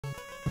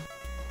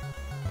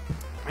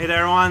Hey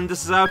there everyone,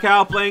 this is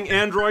Alcal playing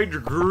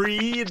Android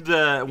Greed.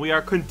 We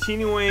are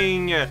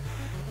continuing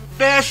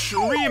Fish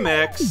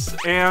Remix,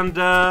 and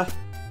I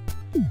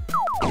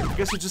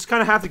guess we just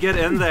kind of have to get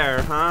in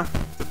there, huh?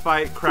 To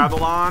fight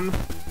Crabalon,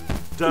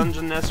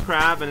 Dungeness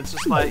Crab, and it's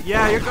just like,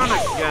 yeah, you're gonna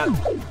get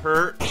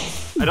hurt.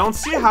 I don't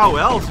see how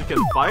else you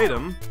can fight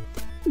him.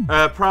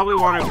 Probably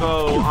want to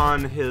go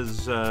on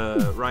his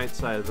right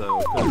side though,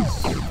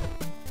 because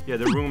yeah,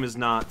 the room is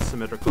not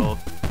symmetrical.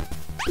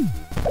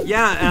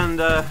 Yeah,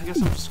 and I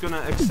guess I'm just gonna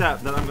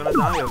accept that I'm gonna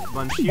die a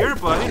bunch here,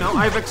 but you know,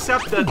 I've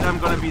accepted I'm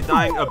gonna be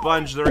dying a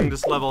bunch during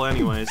this level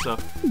anyway, so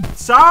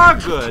it's all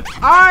good.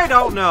 I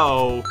don't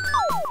know.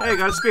 Hey,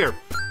 got a spear.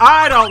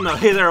 I don't know.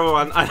 Hey there,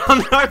 everyone. I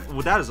don't know if...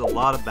 Well, that is a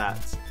lot of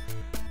bats.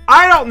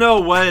 I don't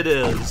know what it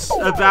is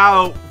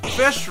about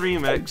Fish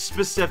Remix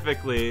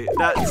specifically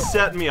that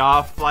set me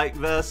off like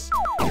this.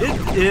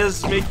 It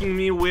is making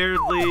me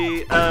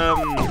weirdly,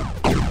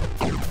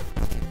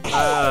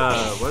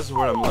 what's the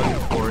word I'm looking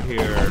for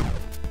here?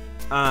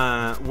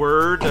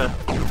 Word?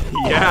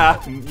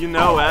 Yeah, you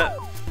know it.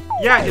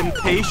 Yeah,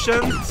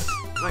 impatient.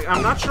 Like,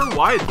 I'm not sure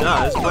why it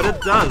does, but it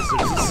does.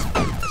 There's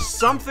just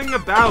something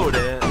about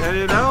it, and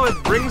you know,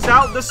 it brings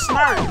out the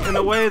snark in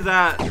a way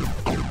that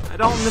I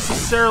don't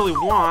necessarily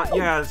want.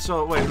 Yeah,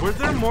 so wait, were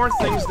there more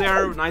things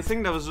there? And I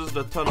think that was just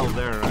the tunnel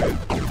there, right?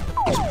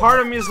 So part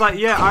of me is like,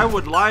 yeah, I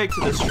would like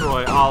to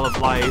destroy all of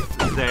life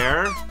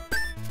there.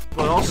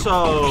 But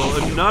also,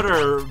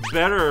 another,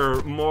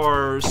 better,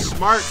 more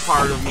smart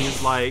part of me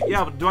is like,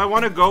 yeah, but do I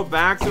want to go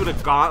back through the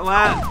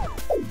gauntlet?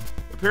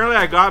 Apparently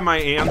I got my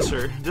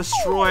answer.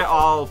 Destroy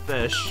all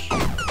fish.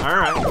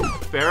 Alright,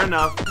 fair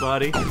enough,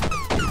 buddy.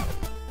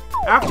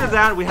 After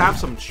that, we have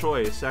some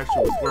choice,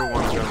 actually, with where we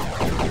want to go.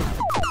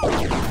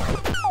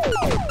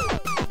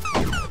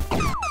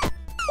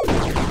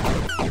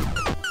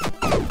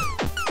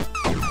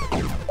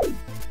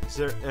 Is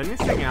there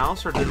anything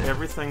else, or did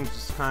everything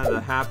just kind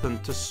of happen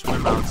to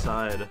swim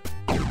outside?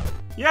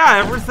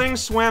 Yeah, everything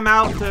swam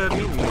out to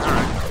meet me.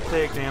 Alright,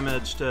 take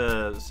damage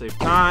to save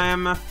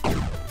time.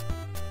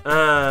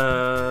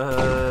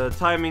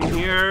 Timing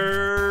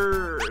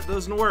here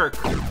doesn't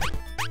work.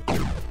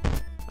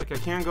 Like, I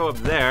can't go up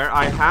there.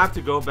 I have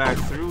to go back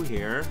through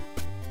here.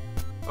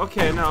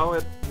 Okay, no,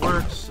 it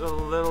works a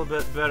little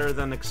bit better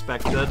than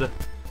expected.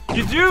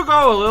 You do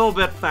go a little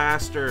bit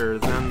faster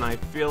than I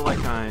feel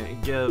like I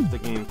give the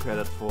game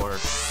credit for.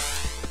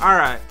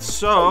 Alright,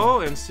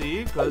 so, and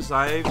see, because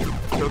I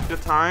took the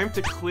time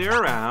to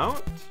clear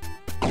out,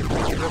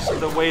 so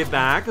the way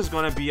back is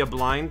going to be a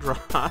blind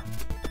drop.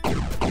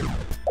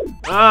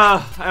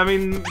 I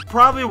mean,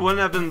 probably wouldn't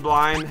have been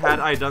blind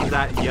had I done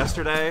that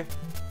yesterday.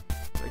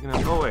 Like, you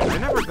know, oh wait, I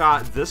never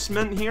got this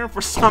mint here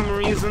for some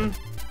reason.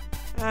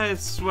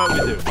 It's what we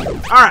do.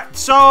 Alright,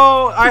 so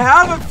I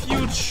have a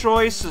few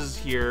choices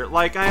here.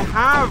 Like, I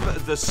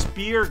have the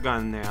spear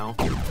gun now,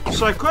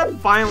 so I could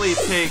finally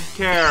take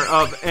care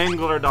of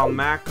Angler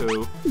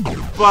Dalmaku.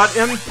 But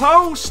in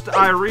post,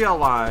 I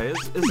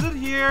realized, is it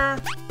here?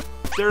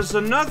 There's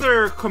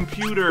another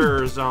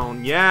computer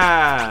zone.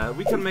 Yeah,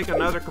 we can make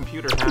another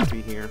computer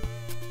happy here.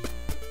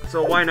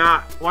 So why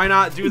not? Why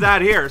not do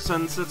that here,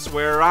 since it's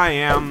where I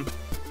am?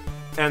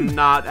 And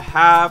not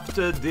have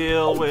to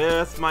deal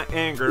with my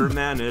anger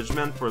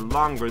management for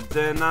longer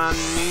than I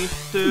need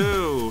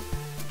to.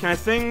 I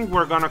think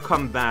we're gonna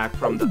come back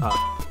from the up.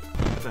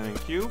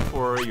 Thank you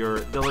for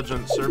your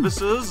diligent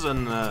services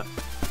and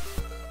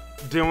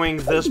doing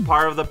this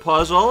part of the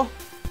puzzle.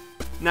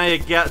 Now you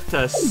get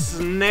to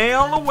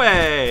snail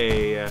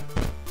away. Yeah,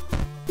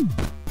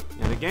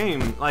 the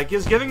game, like,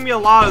 is giving me a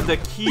lot of the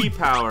key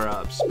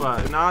power-ups,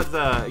 but not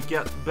the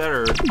get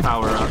better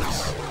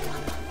power-ups.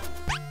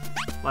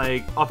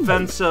 Like,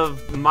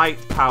 offensive might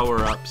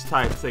power-ups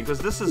type thing, because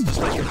this is just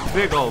like a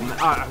big old...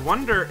 I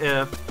wonder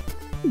if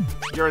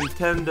you're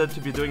intended to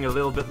be doing a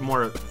little bit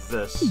more of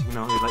this, you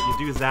know, like you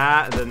do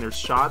that, and then there's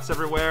shots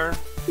everywhere.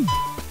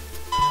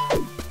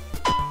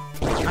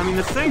 I mean,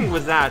 the thing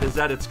with that is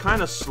that it's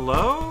kind of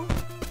slow,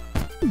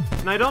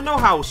 and I don't know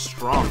how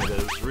strong it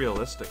is,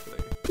 realistically.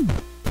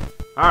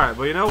 Alright,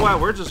 well, you know what,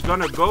 we're just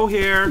gonna go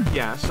here.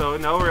 Yeah, so,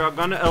 no, we're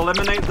gonna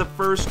eliminate the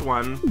first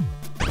one,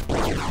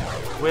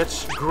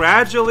 which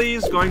gradually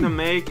is going to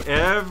make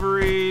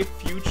every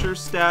future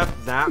step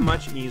that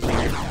much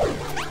easier.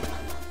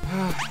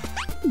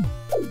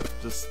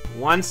 Just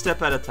one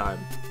step at a time.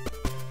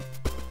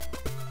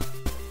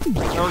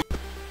 So,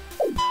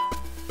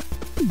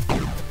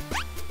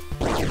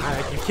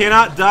 you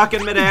cannot duck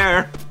in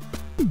midair.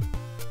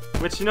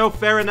 Which, you know,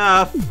 fair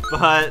enough,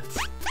 but...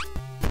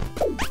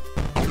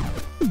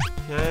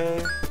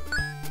 Okay...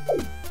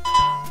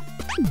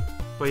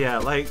 But yeah,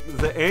 like,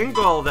 the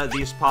angle that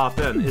these pop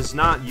in is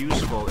not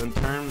useful in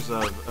terms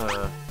of,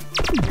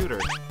 computer.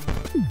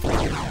 In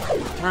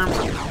terms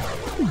of...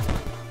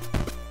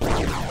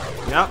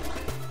 Yep.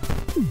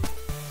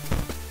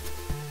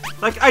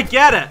 Like, I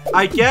get it!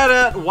 I get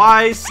it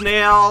why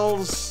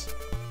snails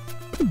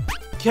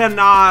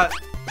cannot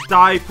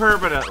die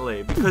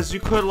permanently, because you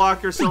could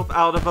lock yourself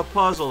out of a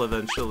puzzle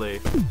eventually.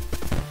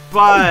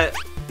 But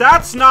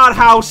That's not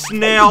how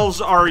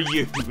snails are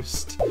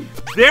used.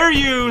 They're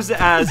used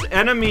as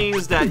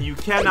enemies that you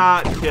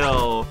cannot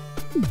kill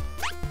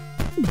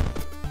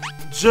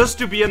just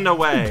to be in the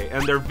way.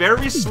 And they're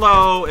very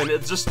slow, and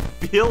it just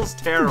feels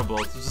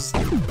terrible. It's just,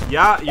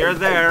 yeah, you're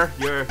there.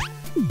 You're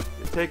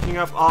taking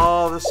up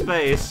all the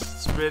space.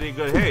 It's pretty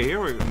good. Hey,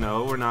 here we go.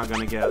 No, we're not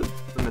gonna get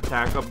an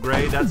attack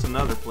upgrade. That's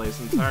another place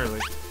entirely.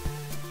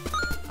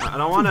 I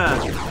don't wanna...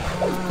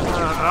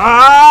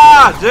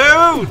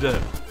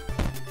 dude!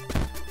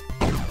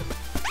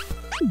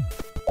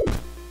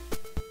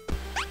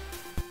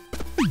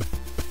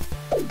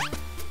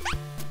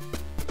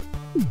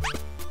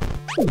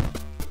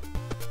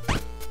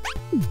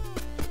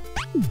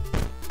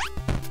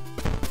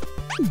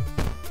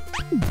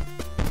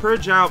 Per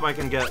job, I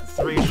can get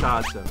 3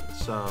 shots in,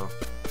 so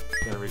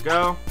there we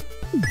go.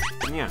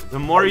 And yeah, the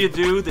more you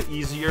do, the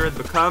easier it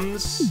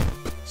becomes.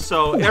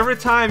 So every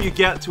time you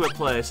get to a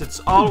place, it's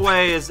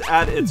always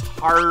at its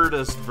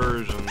hardest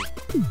version.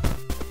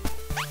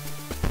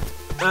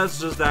 That's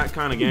just that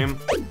kind of game.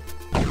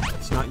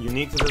 It's not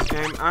unique to this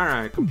game.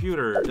 Alright,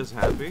 computer is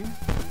happy.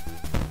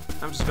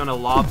 I'm just gonna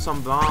lob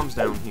some bombs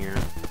down here.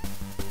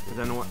 And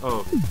then what?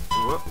 Oh,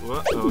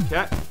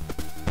 okay.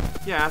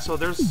 Yeah, so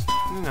there's,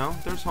 you know,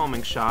 there's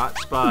homing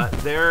shots, but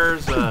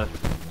there's a...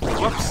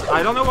 Whoops,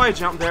 I don't know why I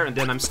jumped there, and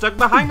then I'm stuck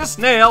behind the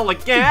snail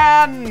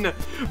again!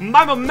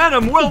 My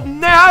momentum will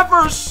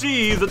never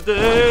see the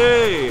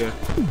day!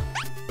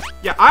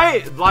 Yeah,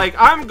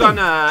 I'm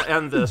gonna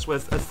end this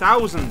with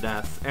 1,000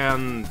 deaths,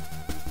 and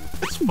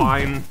it's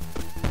fine.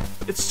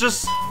 It's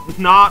just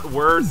not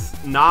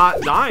worth not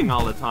dying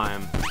all the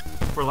time,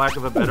 for lack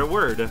of a better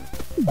word.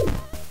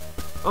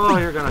 Oh,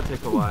 you're gonna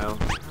take a while.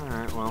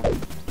 Alright, well...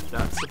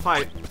 That's the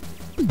fight.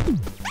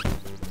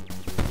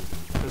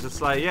 Because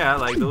it's like, yeah,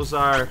 like, those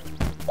are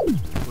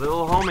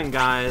little homing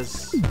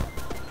guys.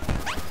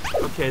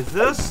 Okay,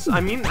 this, I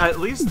mean, at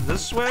least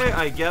this way,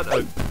 I get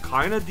a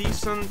kind of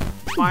decent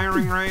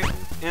firing rate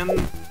in.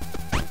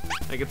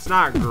 Like, it's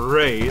not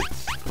great,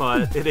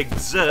 but it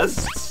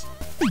exists.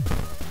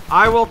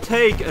 I will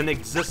take an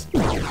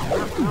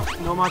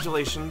no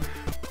modulation.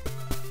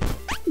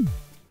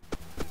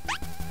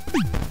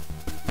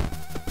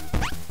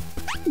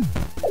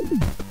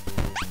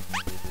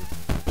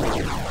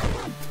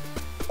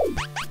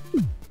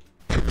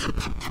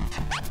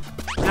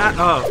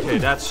 Oh, okay,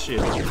 that's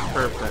shield.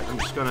 Perfect. I'm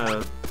just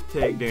gonna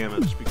take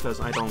damage because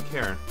I don't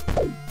care.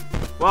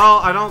 Well,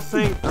 I don't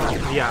think...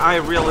 yeah, I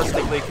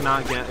realistically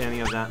cannot get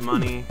any of that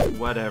money.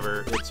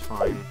 Whatever, it's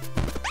fine.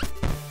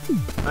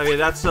 Okay,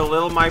 that's a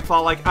little my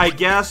fault. Like, I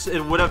guess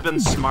it would have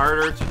been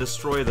smarter to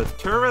destroy the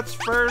turrets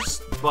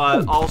first,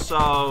 but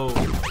also...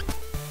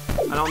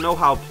 I don't know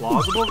how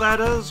plausible that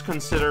is,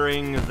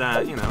 considering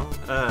that, you know,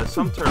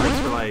 some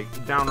turrets were,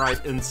 like,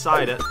 downright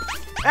inside it.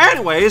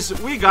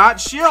 Anyways, we got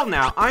shield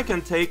now. I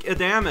can take a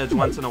damage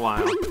once in a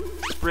while.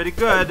 It's pretty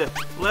good.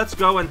 Let's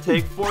go and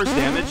take force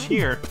damage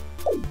here.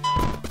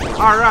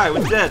 Alright,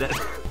 we did it.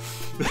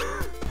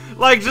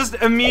 Like, just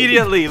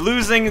immediately,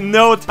 losing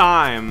no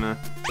time.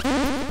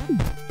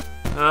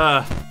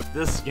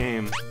 This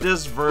game.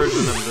 This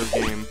version of this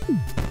game.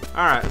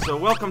 Alright, so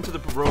welcome to the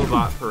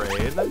robot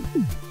parade.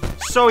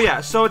 So yeah,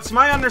 so it's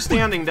my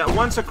understanding that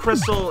once a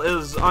crystal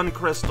is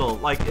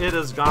uncrystal, like, it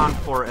is gone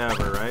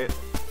forever, right?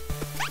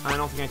 I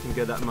don't think I can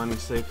get that money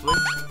safely.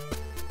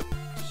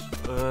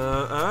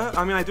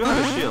 I mean, I do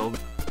have a shield.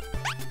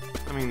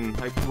 I mean,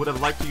 I would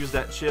have liked to use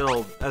that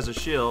shield as a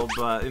shield,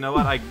 but you know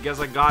what? I guess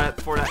I got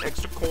it for that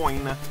extra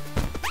coin.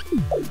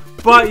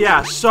 But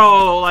yeah,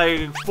 so,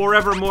 like,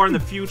 forevermore in the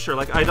future,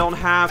 like, I don't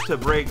have to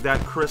break that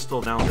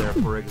crystal down there,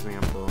 for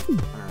example.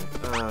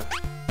 Alright,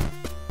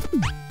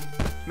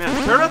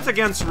 man, turrets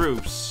against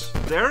roofs.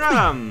 They're,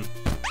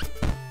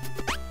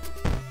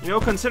 you know,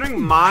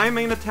 considering my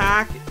main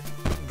attack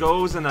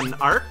goes in an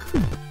arc,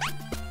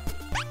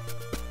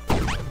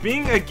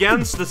 being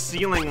against the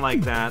ceiling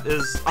like that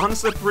is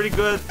honestly a pretty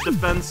good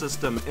defense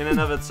system in and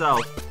of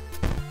itself.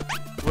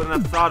 Wouldn't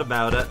have thought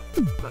about it,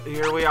 but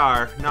here we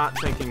are, not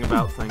thinking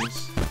about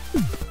things.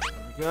 There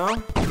we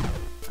go.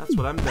 That's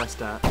what I'm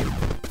best at.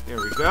 Here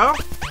we go.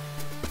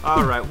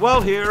 Alright, well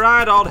here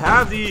I don't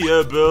have the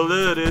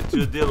ability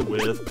to deal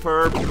with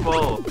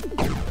purple.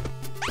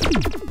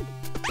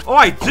 Oh,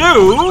 I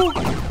do?!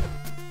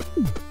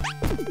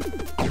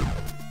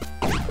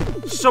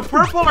 So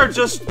purple are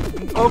just...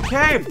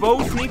 okay,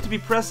 both need to be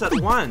pressed at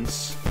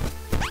once.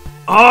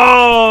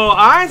 Oh,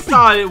 I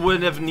thought it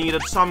would have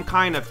needed some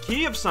kind of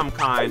key of some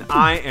kind.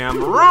 I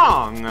am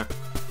wrong.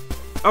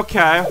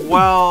 Okay,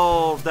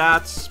 well,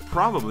 that's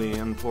probably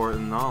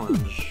important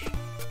knowledge.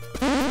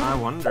 I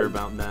wonder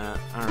about that.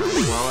 Alright,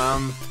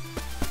 well,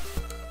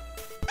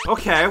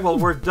 okay, well,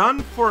 we're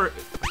done for...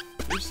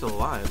 You're still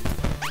alive.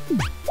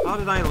 How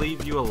did I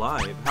leave you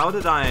alive? How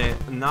did I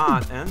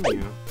not end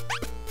you?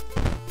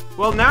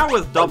 Well, now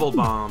with Double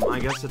Bomb, I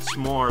guess it's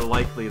more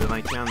likely that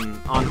I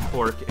can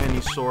uncork any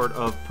sort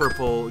of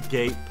purple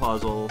gate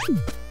puzzle.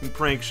 And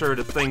make sure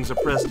the things are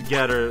pressed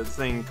together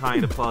thing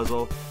kind of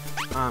puzzle.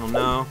 I don't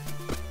know.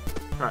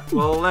 Alright,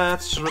 well,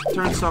 let's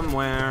return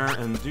somewhere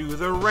and do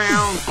the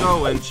rounds.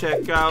 Go and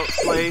check out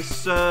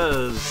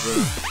places.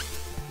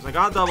 'Cause I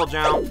got double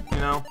jump, you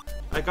know.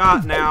 I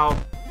got now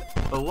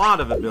a lot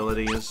of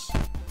abilities.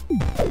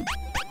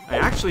 I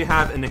actually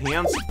have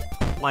enhanced,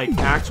 like,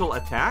 actual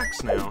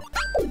attacks now.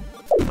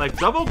 Like,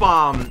 double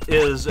bomb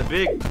is a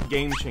big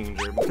game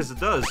changer because it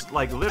does,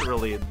 like,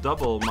 literally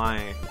double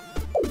my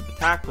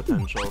attack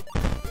potential.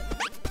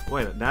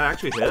 Wait, that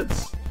actually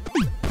hits?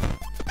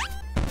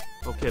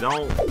 Okay,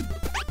 don't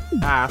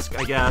ask,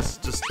 I guess.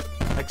 Just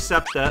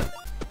accept it.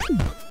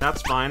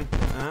 That's fine.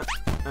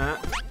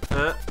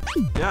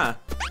 Yeah.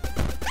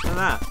 Look at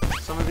that.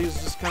 Some of these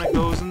just kind of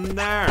goes in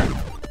there.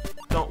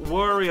 Don't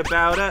worry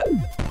about it.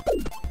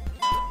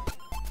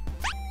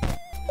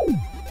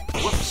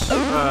 Whoops.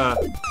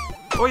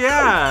 Oh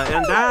yeah,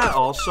 and that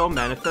also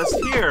manifests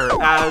here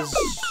as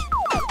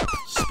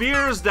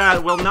spears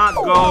that will not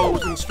go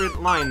in straight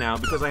line now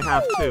because I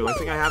have 2. I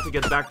think I have to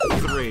get back to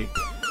 3.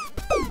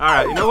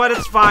 Alright, you know what?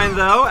 It's fine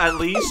though. At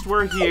least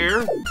we're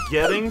here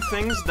getting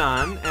things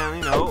done and,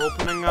 you know,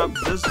 opening up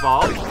this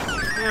vault.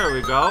 There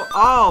we go.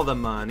 All the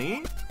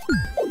money.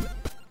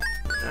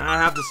 And I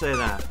have to say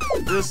that.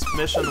 This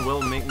mission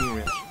will make me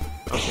rich.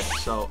 Okay,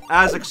 so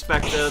as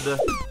expected,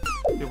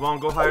 it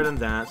won't go higher than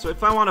that. So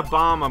if I want a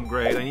bomb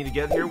upgrade, I need to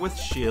get here with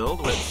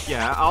shield, which,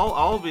 yeah,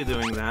 I'll be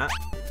doing that.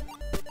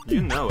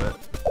 You know it.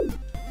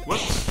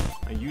 Whoops.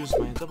 I used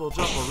my double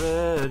jump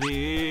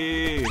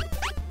already.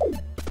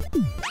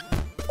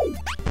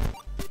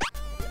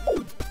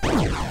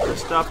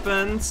 First up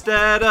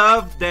instead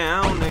of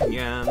down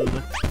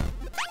again.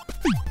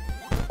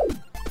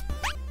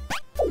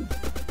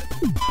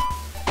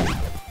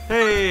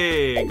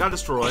 Hey, got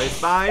destroyed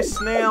by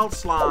snail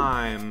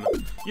slime.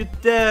 You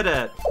did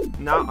it.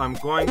 Now I'm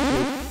going to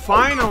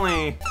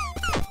finally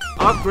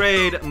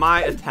upgrade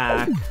my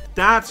attack.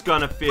 That's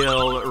gonna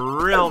feel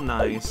real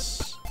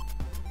nice.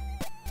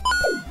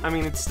 I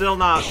mean, it's still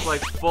not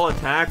like full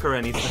attack or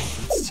anything,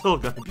 but it's still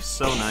gonna be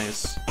so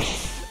nice.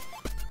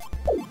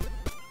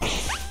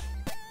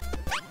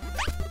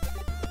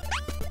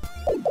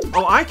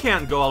 Oh, I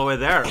can't go all the way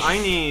there. I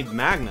need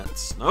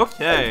magnets.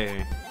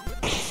 Okay.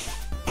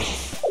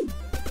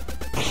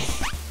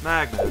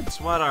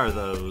 Magnets, what are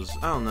those?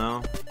 I don't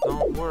know.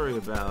 Don't worry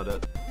about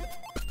it.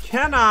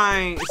 Can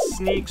I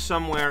sneak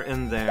somewhere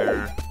in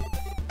there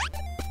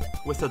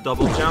with a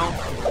double jump?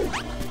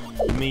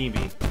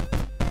 Maybe.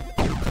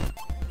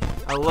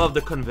 I love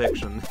the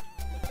conviction.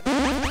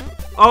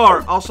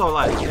 Or also,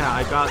 like, yeah,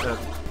 I got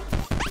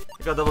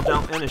double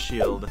jump and a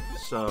shield,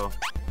 so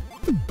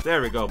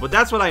there we go. But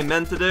that's what I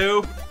meant to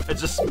do. I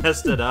just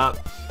messed it up.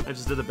 I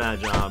just did a bad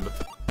job.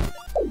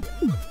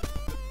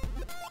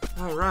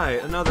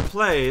 Alright, another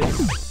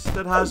place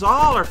that has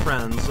all our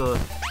friends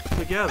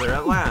together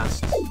at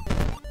last.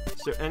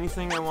 Is there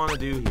anything I want to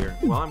do here?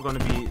 Well, I'm going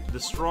to be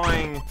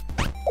destroying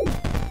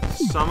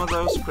some of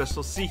those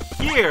crystals. See,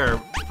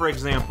 here, for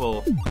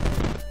example,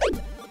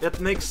 it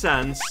makes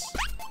sense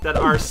that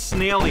our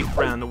snaily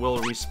friend will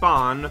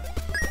respawn,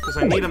 because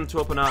I need him to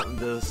open up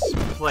this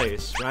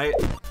place, right?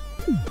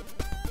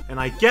 And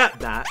I get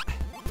that.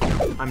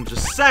 I'm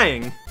just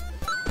saying,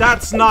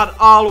 that's not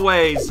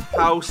always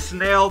how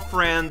snail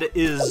friend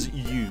is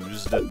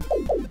used.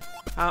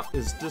 How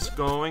is this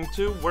going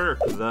to work,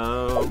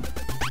 though?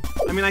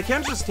 I mean, I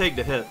can't just take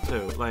the hit,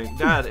 too. Like,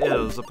 that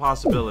is a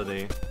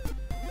possibility.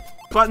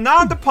 But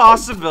not the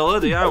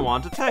possibility I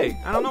want to take.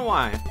 I don't know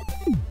why.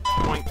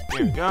 Point.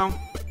 There we go.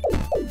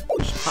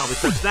 Should probably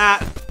touch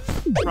that.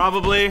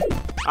 Probably.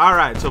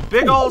 Alright, so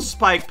big ol'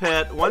 spike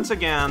pit. Once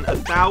again,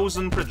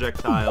 1,000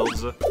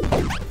 projectiles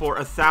for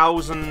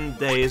 1,000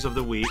 days of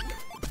the week.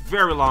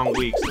 Very long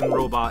weeks in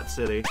Robot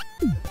City.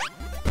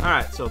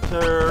 Alright, so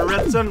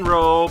turrets and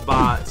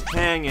robots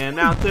hanging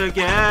out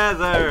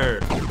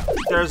together.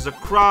 There's a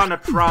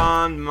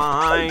Chronotron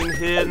mine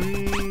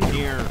hidden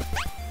here.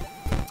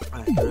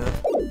 I hear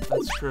it.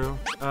 That's true.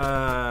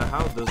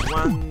 How does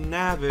one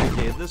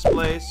navigate this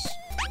place?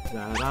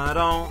 That I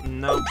don't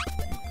know.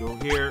 You go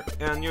here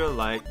and you're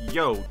like,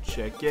 yo,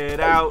 check it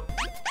out.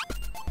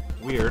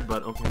 Weird,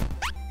 but okay.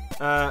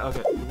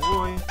 Okay.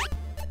 Boy.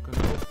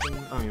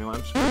 Oh, you know what?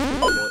 I'm just gonna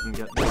take it and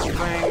get this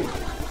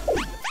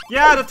thing.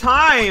 Yeah, the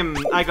time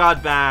I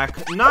got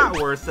back, not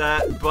worth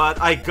it,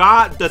 but I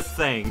got the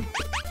thing.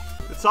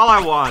 That's all I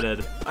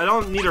wanted. I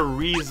don't need a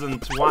reason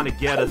to want to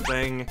get a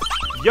thing.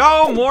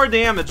 Yo, more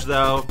damage,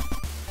 though.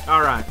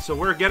 Alright, so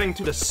we're getting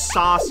to the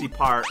saucy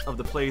part of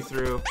the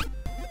playthrough.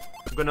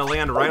 I'm gonna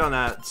land right on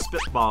that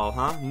spitball,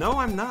 huh? No,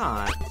 I'm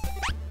not.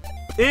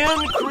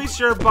 Increase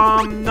your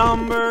bomb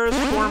numbers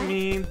for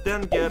me,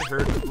 then get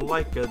hurt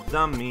like a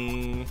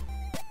dummy.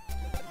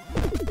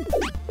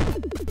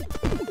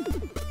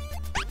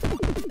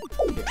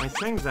 Okay, I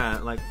think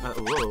that, like,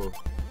 whoa.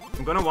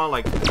 I'm gonna want,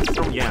 like,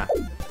 yeah.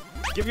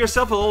 Give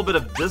yourself a little bit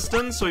of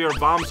distance so your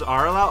bombs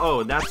are allowed.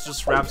 Oh, that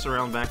just wraps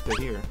around back to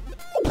here.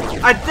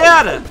 I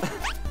did it!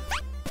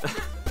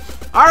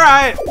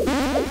 Alright!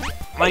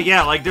 Like,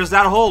 yeah, like, there's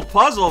that whole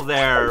puzzle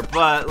there,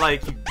 but,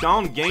 like, you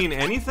don't gain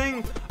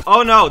anything?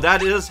 Oh, no,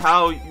 that is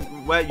how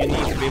what you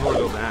need to be able to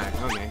go back.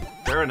 Okay,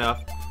 fair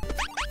enough.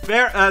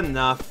 Fair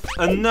enough.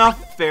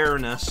 Enough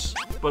fairness.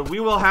 But we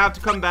will have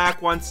to come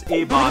back once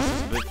a boss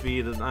is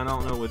defeated. I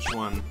don't know which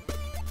one.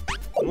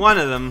 One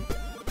of them.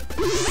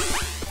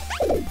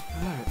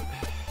 Alright.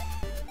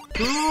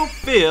 Who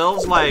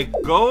feels like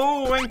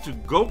going to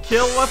go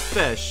kill a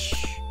fish?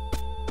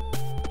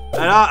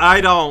 I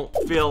don't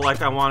feel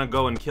like I want to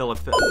go and kill a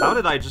fish. How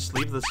did I just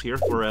leave this here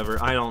forever?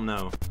 I don't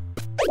know.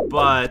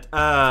 But,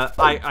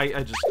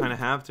 I just kind of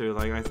have to.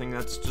 Like, I think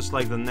that's just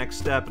like the next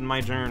step in my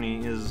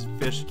journey is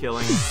fish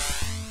killing.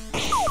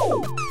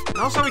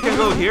 Also, we can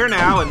go here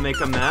now and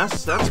make a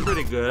mess. That's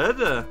pretty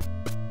good.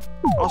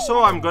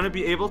 Also, I'm going to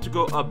be able to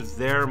go up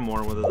there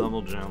more with a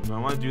double jump. Do I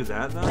want to do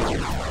that, though?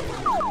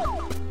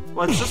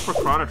 Well, it's just for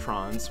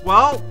Chronotrons.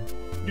 Well,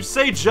 you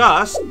say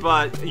just,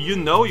 but you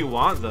know you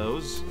want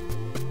those.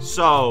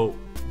 So,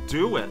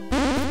 do it.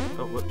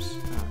 Oh, whoops.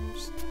 Ah,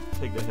 just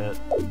take the hit.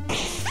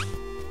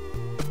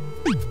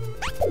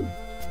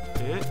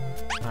 Okay.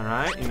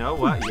 Alright, you know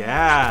what?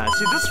 Yeah.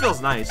 See, this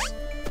feels nice.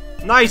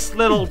 Nice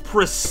little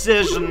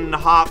precision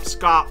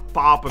hopscotch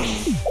poppin'.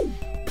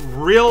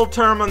 Real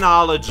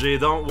terminology,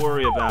 don't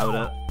worry about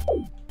it.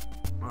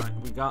 Alright,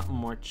 we got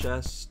more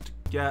chests to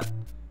get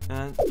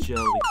and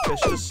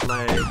jellyfish to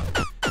slay.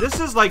 This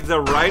is like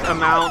the right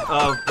amount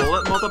of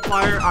bullet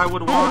multiplier I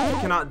would want. You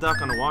cannot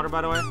duck underwater,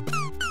 by the way.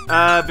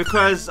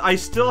 Because I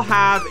still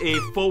have a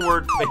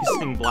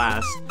forward-facing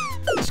blast.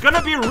 It's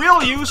gonna be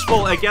real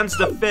useful against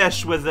the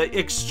fish with the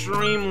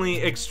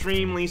extremely,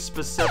 extremely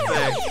specific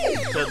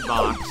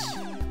hitbox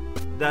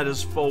that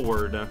is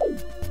forward. Alright.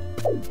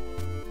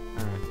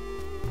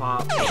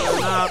 Pop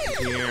it up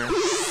here.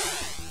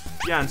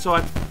 Yeah, and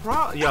so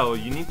yo,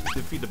 you need to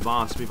defeat the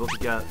boss to be able to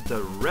get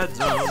the red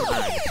zone.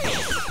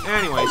 Right.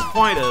 Anyways,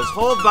 point is,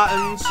 hold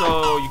button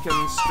so you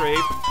can strafe.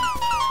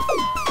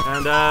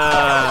 And,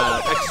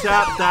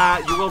 accept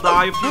that you will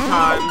die a few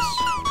times.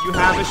 You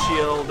have a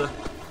shield.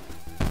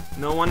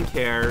 No one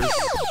cares.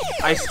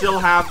 I still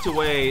have to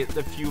wait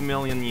a few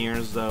million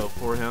years, though,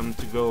 for him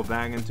to go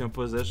back into a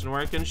position where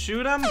I can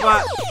shoot him,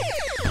 but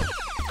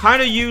kind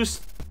of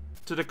used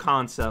to the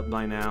concept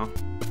by now.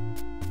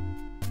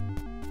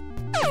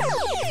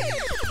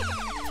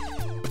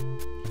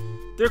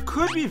 There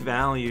could be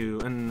value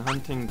in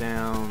hunting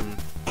down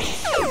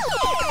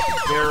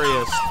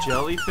various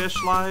jellyfish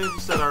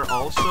lives that are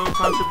also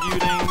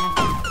contributing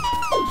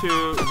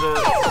to the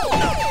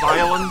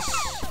violence.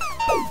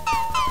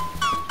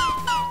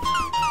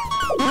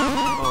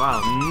 Oh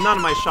wow, none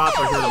of my shots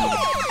are hitting them.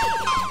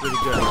 Pretty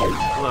good.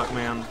 Look,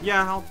 man.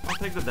 Yeah, I'll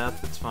take the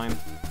death, it's fine.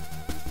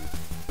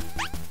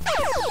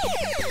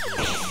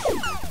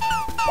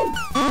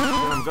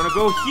 Then I'm gonna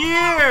go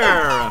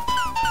here!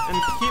 And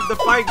keep the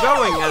fight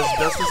going as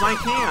best as I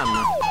can.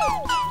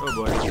 Oh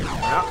boy.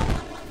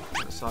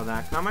 Yep. I saw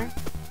that coming.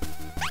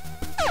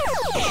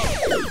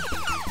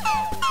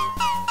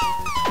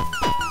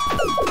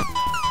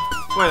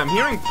 Wait, I'm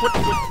hearing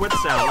quit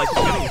sound like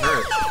I'm getting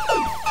hurt.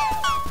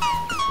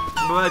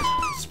 But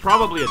it's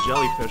probably a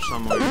jellyfish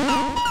somewhere.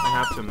 I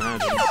have to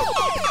imagine.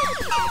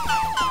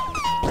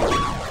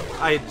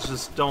 I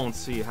just don't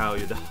see how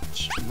you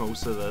dodge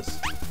most of this.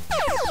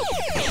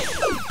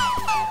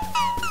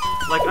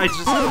 Like, I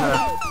just, I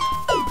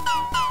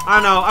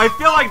don't know, I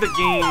feel like the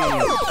game,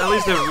 at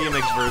least the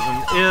remix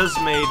version, is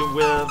made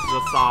with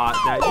the thought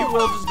that you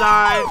will just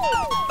die.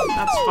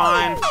 That's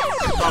fine.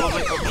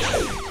 Probably,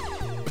 okay.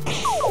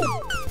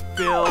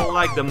 Feel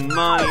like the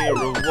money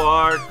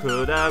reward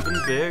could have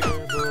been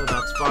bigger, but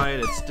that's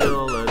fine. It's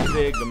still a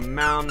big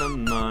amount of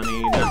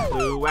money that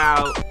flew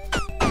out.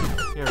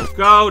 Here we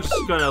go,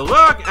 just gonna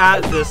look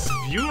at this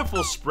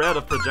beautiful spread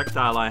of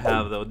projectile I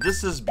have, though.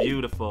 This is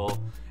beautiful.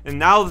 And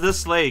now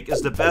this lake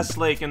is the best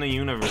lake in the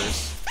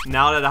universe.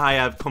 Now that I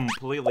have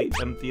completely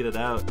emptied it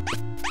out.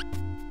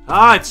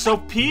 Ah, it's so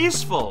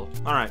peaceful!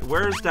 Alright,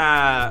 where's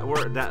that?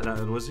 Where that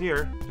was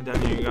here. And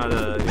then you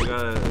gotta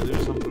do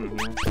something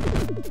here.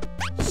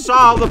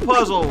 Solve the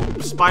puzzle,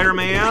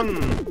 Spider-Man!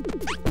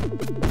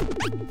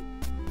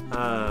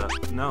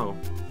 No.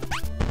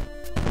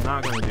 I'm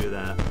not gonna do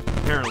that,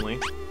 apparently.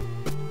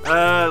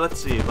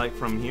 Let's see, like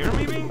from here,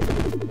 maybe?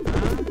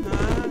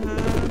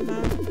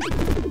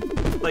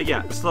 Like,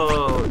 yeah,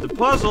 so the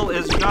puzzle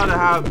is you gotta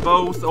have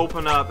both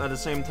open up at the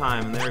same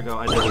time. And there you go,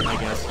 I did it, I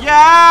guess.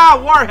 Yeah!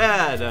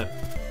 Warhead!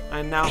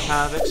 I now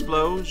have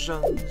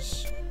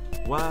explosions.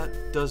 What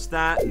does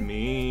that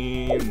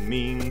mean?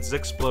 Means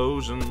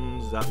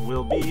explosions that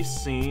will be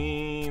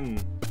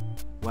seen.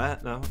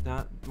 What? No,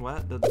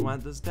 what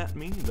does that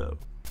mean, though?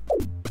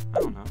 I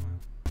don't know.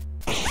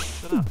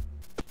 Shut up.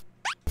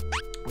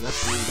 Oh,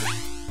 that's rude.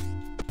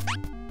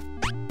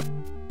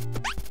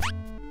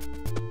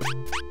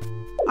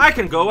 I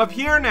can go up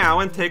here now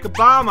and take a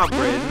bomb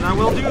upgrade, and I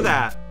will do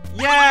that.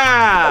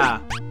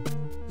 Yeah!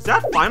 Is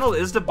that final?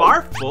 Is the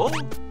bar full?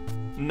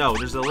 No,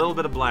 there's a little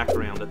bit of black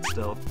around it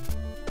still.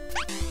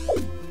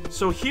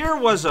 So here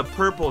was a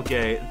purple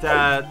gate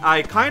that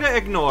I kind of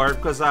ignored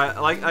because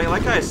like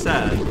I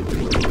said,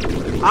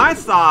 I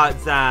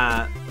thought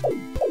that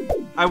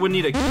I would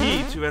need a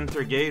key to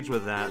enter gauge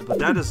with that, but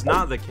that is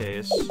not the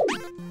case. You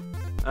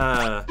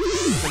can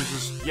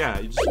just, yeah,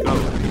 you just go.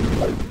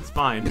 It's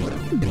fine.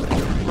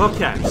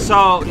 Okay,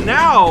 so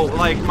now,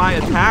 like, my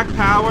attack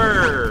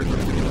power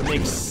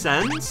makes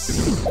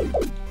sense?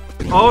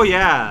 Oh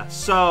yeah,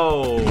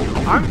 so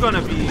I'm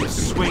gonna be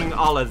swinging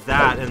all of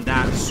that in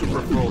that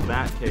super full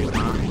bat cave,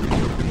 huh?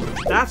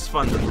 That's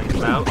fun to think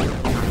about.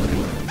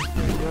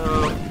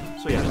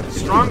 So yeah,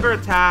 stronger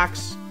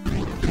attacks,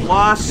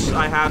 plus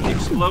I have the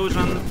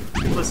explosion,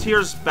 plus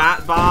here's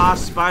Bat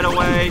Boss, by the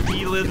way,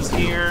 he lives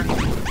here,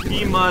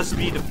 he must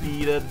be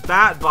defeated,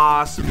 Bat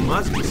Boss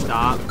must be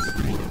stopped.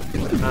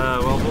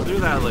 Well, we'll do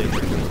that later.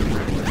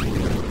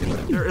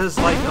 There is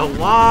like a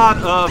lot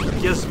of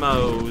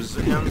gizmos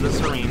in this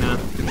arena.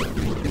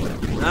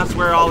 That's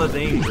where all the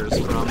danger is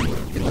from.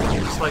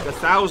 Just like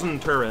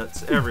 1,000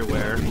 turrets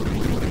everywhere.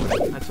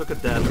 I took a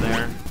death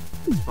there.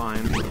 It's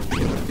fine.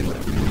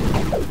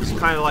 It's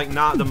kind of like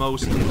not the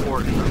most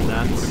important of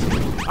deaths.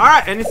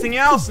 Alright, anything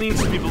else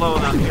needs to be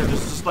blown up here.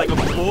 There's just like a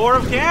floor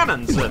of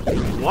cannons.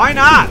 Why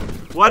not?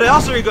 What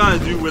else are you gonna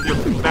do with your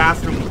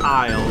bathroom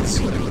tiles?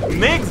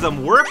 Make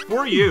them work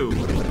for you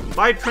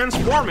by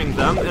transforming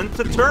them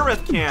into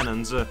turret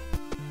cannons.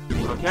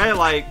 Okay,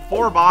 like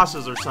 4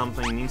 bosses or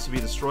something needs to be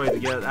destroyed to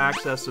get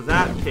access to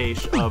that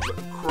cache of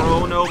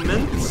chrono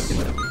mints.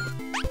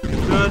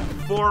 Good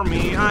for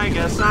me, I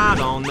guess I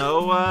don't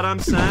know what I'm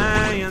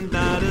saying.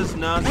 That is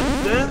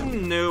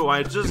nothing new.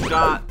 I just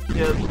got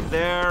hit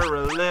there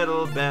a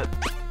little bit.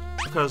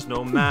 Because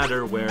no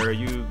matter where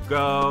you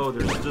go,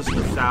 there's just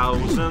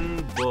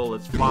 1,000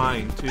 bullets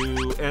flying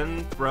to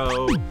and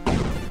fro.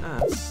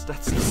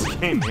 That's this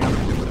game, man.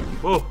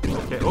 Whoa,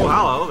 okay. Oh,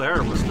 hello there,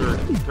 Mr.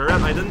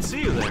 Turret. I didn't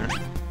see you there.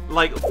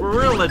 Like, for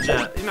real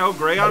legit. You know,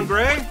 gray on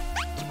gray?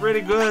 It's a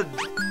pretty good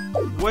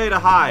way to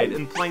hide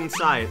in plain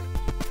sight.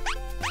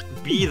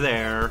 Be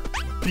there.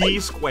 Be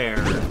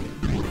square.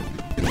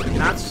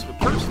 That's a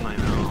person I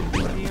know on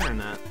the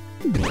internet.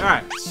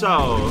 Alright,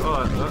 so...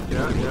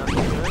 yeah.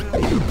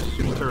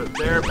 Turret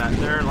there, bat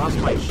there. Lost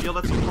my shield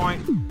at some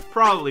point.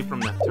 Probably from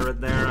that turret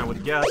there, I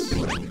would guess.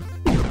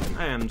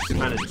 I am just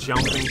kind of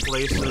jumping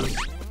places.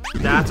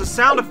 That's a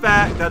sound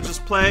effect that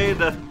just played.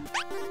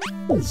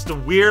 It's the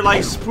weird,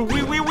 like,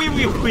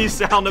 wee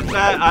sound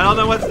effect. I don't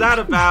know what's that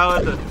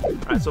about.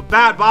 Alright, so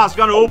Bat Boss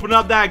gonna open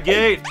up that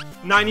gate.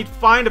 Now I need to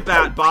find a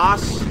Bat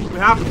Boss. We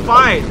have to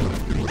fight.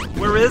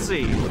 Where is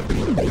he?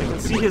 I can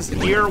see his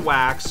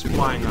earwax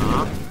flying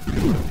off.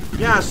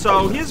 Yeah,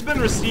 so he's been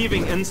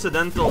receiving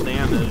incidental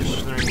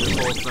damage during this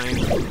whole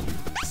thing.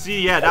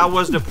 See, yeah, that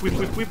was the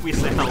wee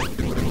sound.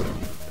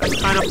 That's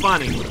kind of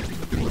funny.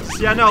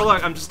 See, yeah, no,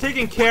 look, I'm just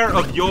taking care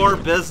of your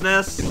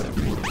business.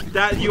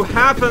 That you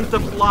happen to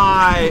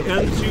fly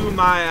into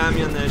my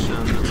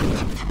ammunition.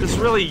 It's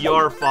really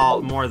your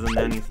fault more than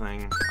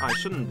anything. I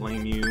shouldn't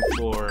blame you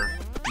for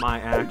my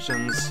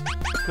actions.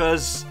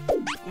 Because,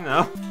 you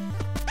know,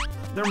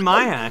 they're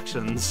my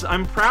actions.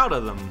 I'm proud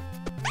of them.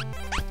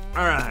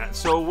 Alright,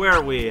 so where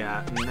are we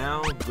at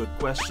now? Good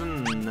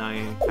question. I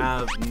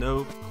have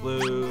no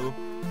clue.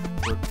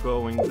 We're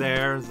going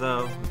there,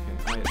 though.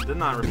 Okay, I did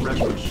not refresh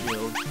my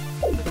shield.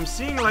 Like, I'm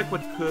seeing, like,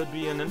 what could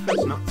be an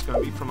entrance. No, it's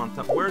gonna be from on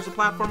top. Where's the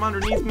platform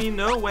underneath me?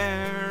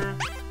 Nowhere.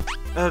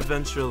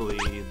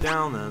 Eventually,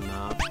 down and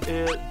up.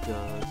 It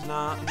does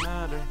not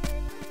matter.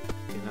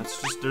 Okay,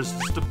 that's just, there's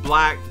just a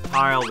black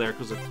tile there,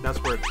 because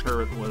that's where a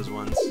turret was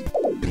once.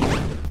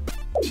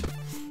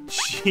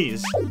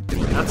 Jeez,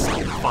 that's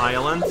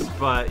violent,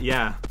 but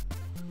yeah.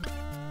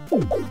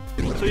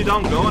 So you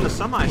don't go into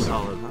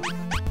semi-solid, huh?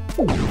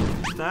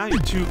 Nah, you're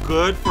too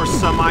good for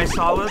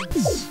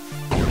semi-solids?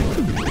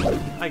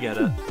 I get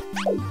it.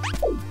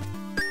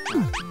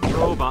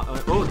 Robot.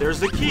 Oh, there's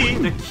the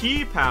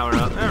key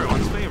power-up.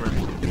 Everyone's favorite.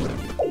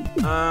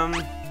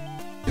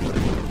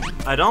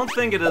 I don't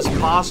think it is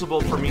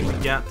possible for me to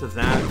get to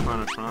that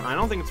Chronotron. I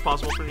don't think it's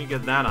possible for me to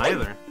get that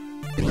either.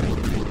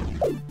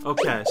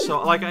 Okay,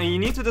 so, like, you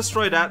need to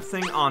destroy that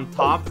thing on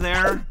top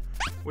there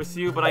with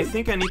you, but I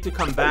think I need to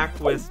come back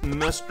with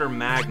Mr.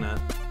 Magnet,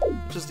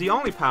 which is the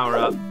only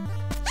power-up.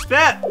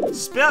 Spit!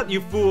 Spit,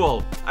 you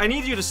fool! I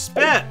need you to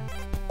spit!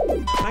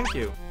 Thank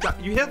you.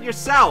 You hit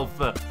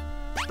yourself!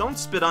 Don't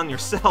spit on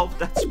yourself,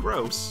 that's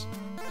gross.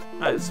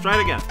 Alright, let's try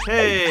it again.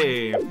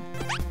 Hey!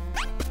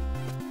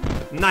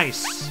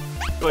 Nice!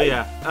 Oh,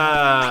 yeah.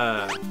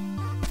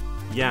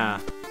 Yeah.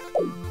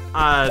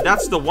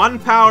 That's the one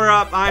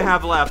power-up I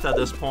have left at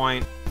this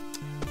point.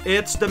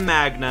 It's the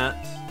magnet.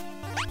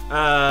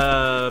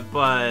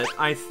 But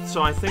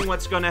so I think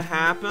what's gonna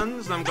happen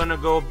is I'm gonna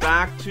go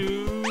back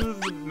to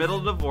the middle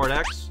of the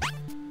vortex.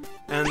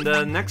 And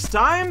next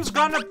time's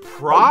gonna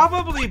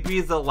probably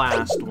be the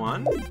last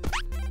one.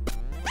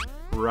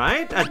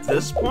 Right? At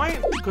this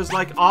point? Because,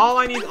 like, all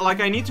I need, like,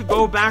 I need to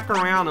go back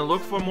around and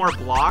look for more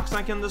blocks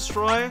I can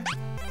destroy.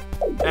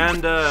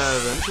 And,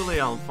 eventually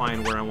I'll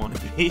find where I want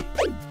to be.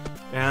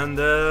 And,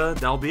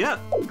 that'll be it.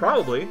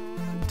 Probably.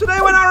 Today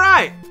went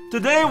alright!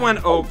 Today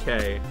went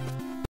okay.